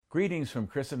Greetings from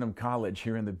Christendom College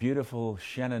here in the beautiful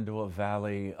Shenandoah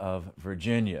Valley of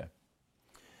Virginia.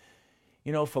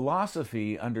 You know,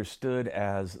 philosophy, understood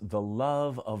as the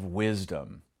love of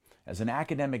wisdom, as an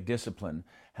academic discipline,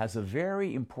 has a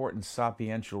very important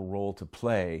sapiential role to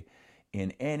play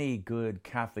in any good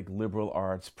Catholic liberal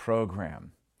arts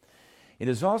program. It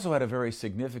has also had a very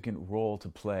significant role to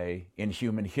play in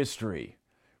human history.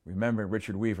 Remember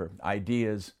Richard Weaver,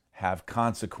 ideas have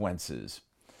consequences.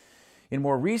 In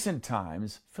more recent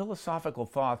times, philosophical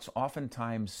thoughts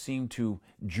oftentimes seem to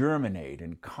germinate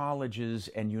in colleges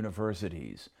and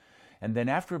universities. And then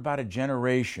after about a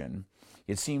generation,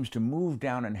 it seems to move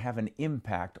down and have an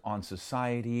impact on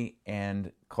society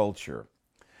and culture.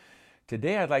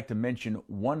 Today I'd like to mention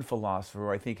one philosopher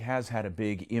who I think has had a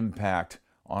big impact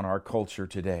on our culture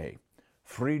today,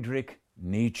 Friedrich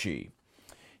Nietzsche.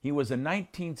 He was a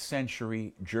 19th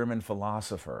century German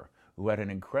philosopher who had an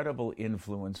incredible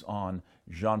influence on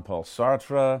Jean-Paul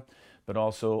Sartre, but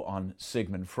also on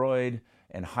Sigmund Freud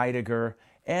and Heidegger,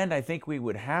 and I think we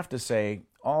would have to say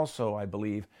also, I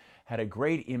believe, had a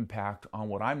great impact on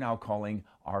what I'm now calling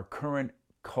our current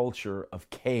culture of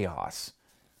chaos.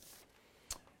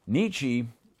 Nietzsche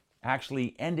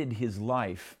actually ended his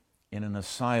life in an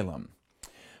asylum,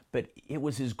 but it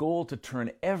was his goal to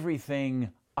turn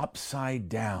everything upside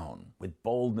down with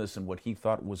boldness and what he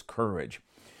thought was courage.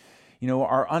 You know,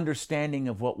 our understanding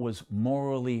of what was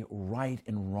morally right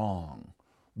and wrong,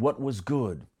 what was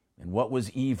good and what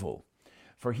was evil.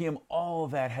 For him, all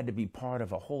of that had to be part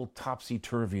of a whole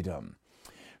topsy-turvydom.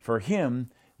 For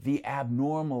him, the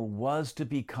abnormal was to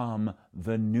become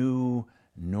the new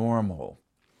normal.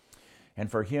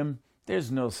 And for him, there's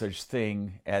no such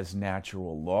thing as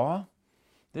natural law.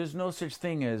 There's no such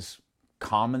thing as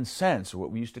common sense, or what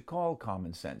we used to call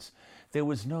common sense. There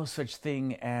was no such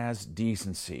thing as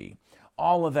decency.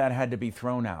 All of that had to be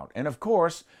thrown out. And of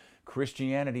course,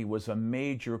 Christianity was a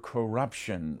major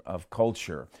corruption of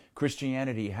culture.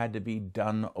 Christianity had to be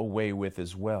done away with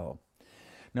as well.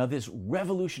 Now, this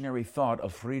revolutionary thought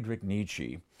of Friedrich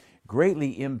Nietzsche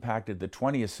greatly impacted the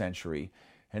 20th century,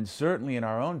 and certainly in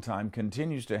our own time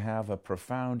continues to have a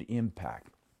profound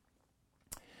impact.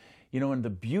 You know, in the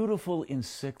beautiful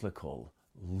encyclical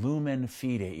Lumen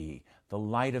Fidei, the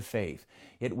Light of Faith,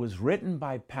 it was written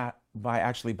by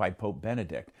Pope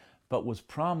Benedict, but was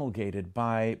promulgated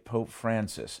by Pope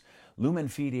Francis. Lumen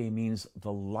Fidei means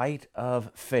the light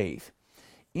of faith.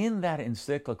 In that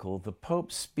encyclical, the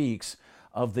Pope speaks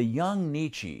of the young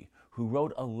Nietzsche who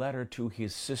wrote a letter to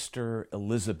his sister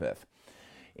Elizabeth,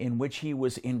 in which he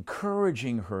was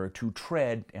encouraging her to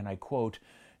tread, and I quote,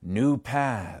 new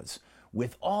paths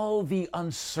with all the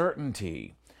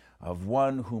uncertainty of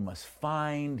one who must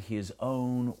find his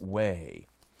own way.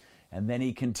 And then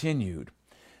he continued,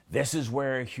 this is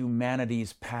where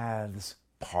humanity's paths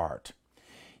part.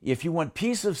 If you want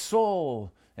peace of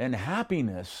soul and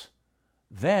happiness,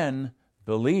 then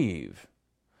believe.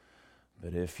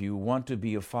 But if you want to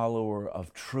be a follower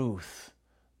of truth,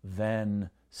 then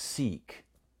seek.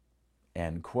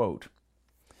 End quote.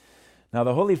 Now,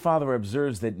 the Holy Father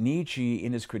observes that Nietzsche,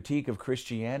 in his critique of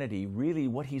Christianity, really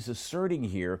what he's asserting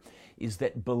here is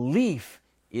that belief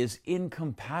is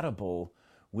incompatible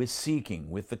with seeking,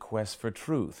 with the quest for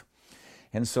truth.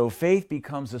 And so faith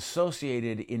becomes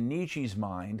associated in Nietzsche's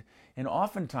mind, and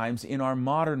oftentimes in our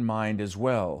modern mind as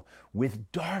well,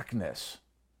 with darkness.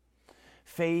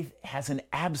 Faith has an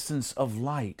absence of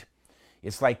light.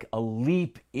 It's like a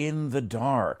leap in the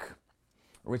dark.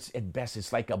 Or it's at best,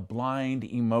 it's like a blind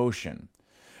emotion.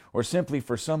 Or simply,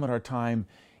 for some at our time,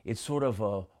 it's sort of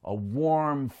a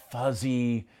warm,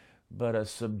 fuzzy, but a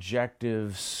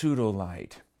subjective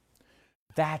pseudo-light.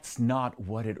 That's not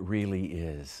what it really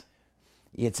is.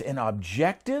 It's an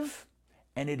objective,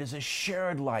 and it is a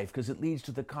shared life, because it leads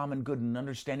to the common good and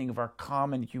understanding of our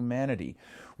common humanity,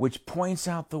 which points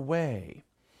out the way.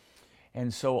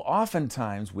 And so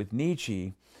oftentimes with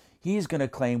Nietzsche, he's going to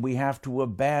claim we have to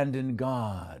abandon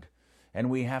God,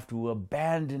 and we have to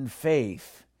abandon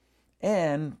faith,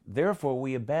 and therefore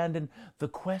we abandon the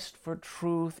quest for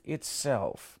truth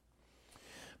itself.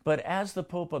 But as the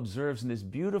Pope observes in this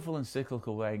beautiful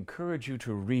encyclical I encourage you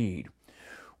to read,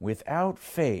 without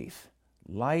faith,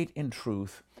 light and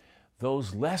truth,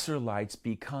 those lesser lights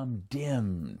become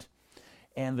dimmed.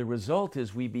 And the result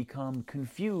is we become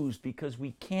confused because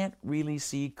we can't really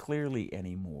see clearly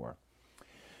anymore.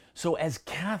 So as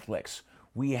Catholics,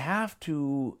 we have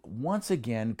to once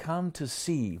again come to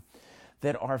see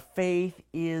that our faith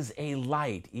is a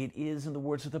light. It is, in the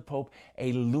words of the Pope,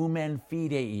 a lumen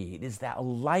fidei. It is that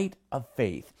light of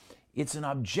faith. It's an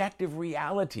objective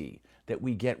reality that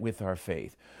we get with our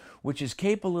faith, which is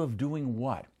capable of doing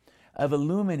what? of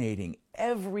illuminating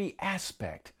every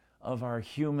aspect of our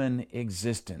human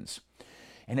existence.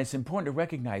 And it's important to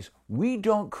recognize we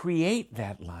don't create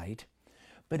that light,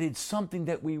 but it's something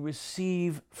that we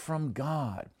receive from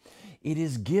God. It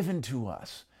is given to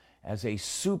us as a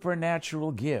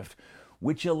supernatural gift,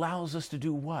 which allows us to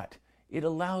do what? It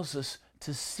allows us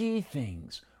to see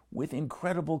things with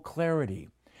incredible clarity.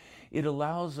 It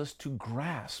allows us to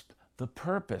grasp the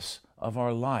purpose of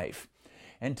our life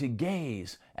and to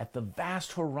gaze at the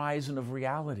vast horizon of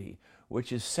reality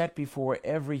which is set before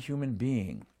every human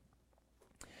being.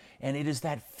 And it is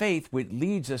that faith which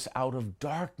leads us out of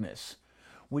darkness,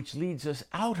 which leads us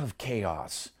out of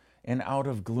chaos and out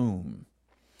of gloom.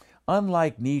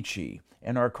 Unlike Nietzsche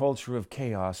and our culture of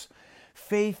chaos,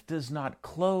 faith does not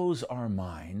close our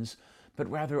minds, but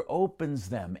rather opens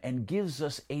them and gives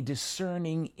us a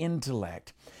discerning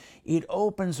intellect. It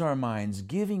opens our minds,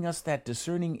 giving us that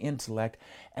discerning intellect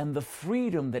and the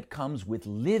freedom that comes with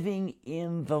living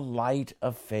in the light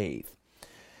of faith.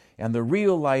 And the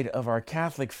real light of our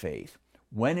Catholic faith,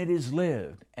 when it is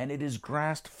lived and it is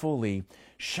grasped fully,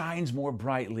 shines more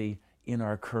brightly in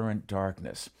our current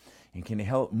darkness and can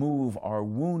help move our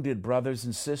wounded brothers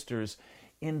and sisters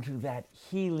into that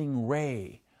healing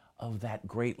ray of that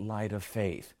great light of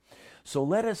faith. So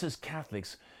let us as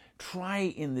Catholics try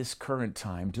in this current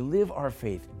time to live our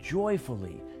faith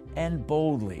joyfully and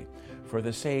boldly for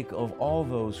the sake of all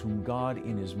those whom God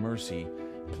in His mercy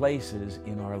places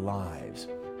in our lives.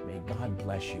 May God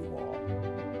bless you all.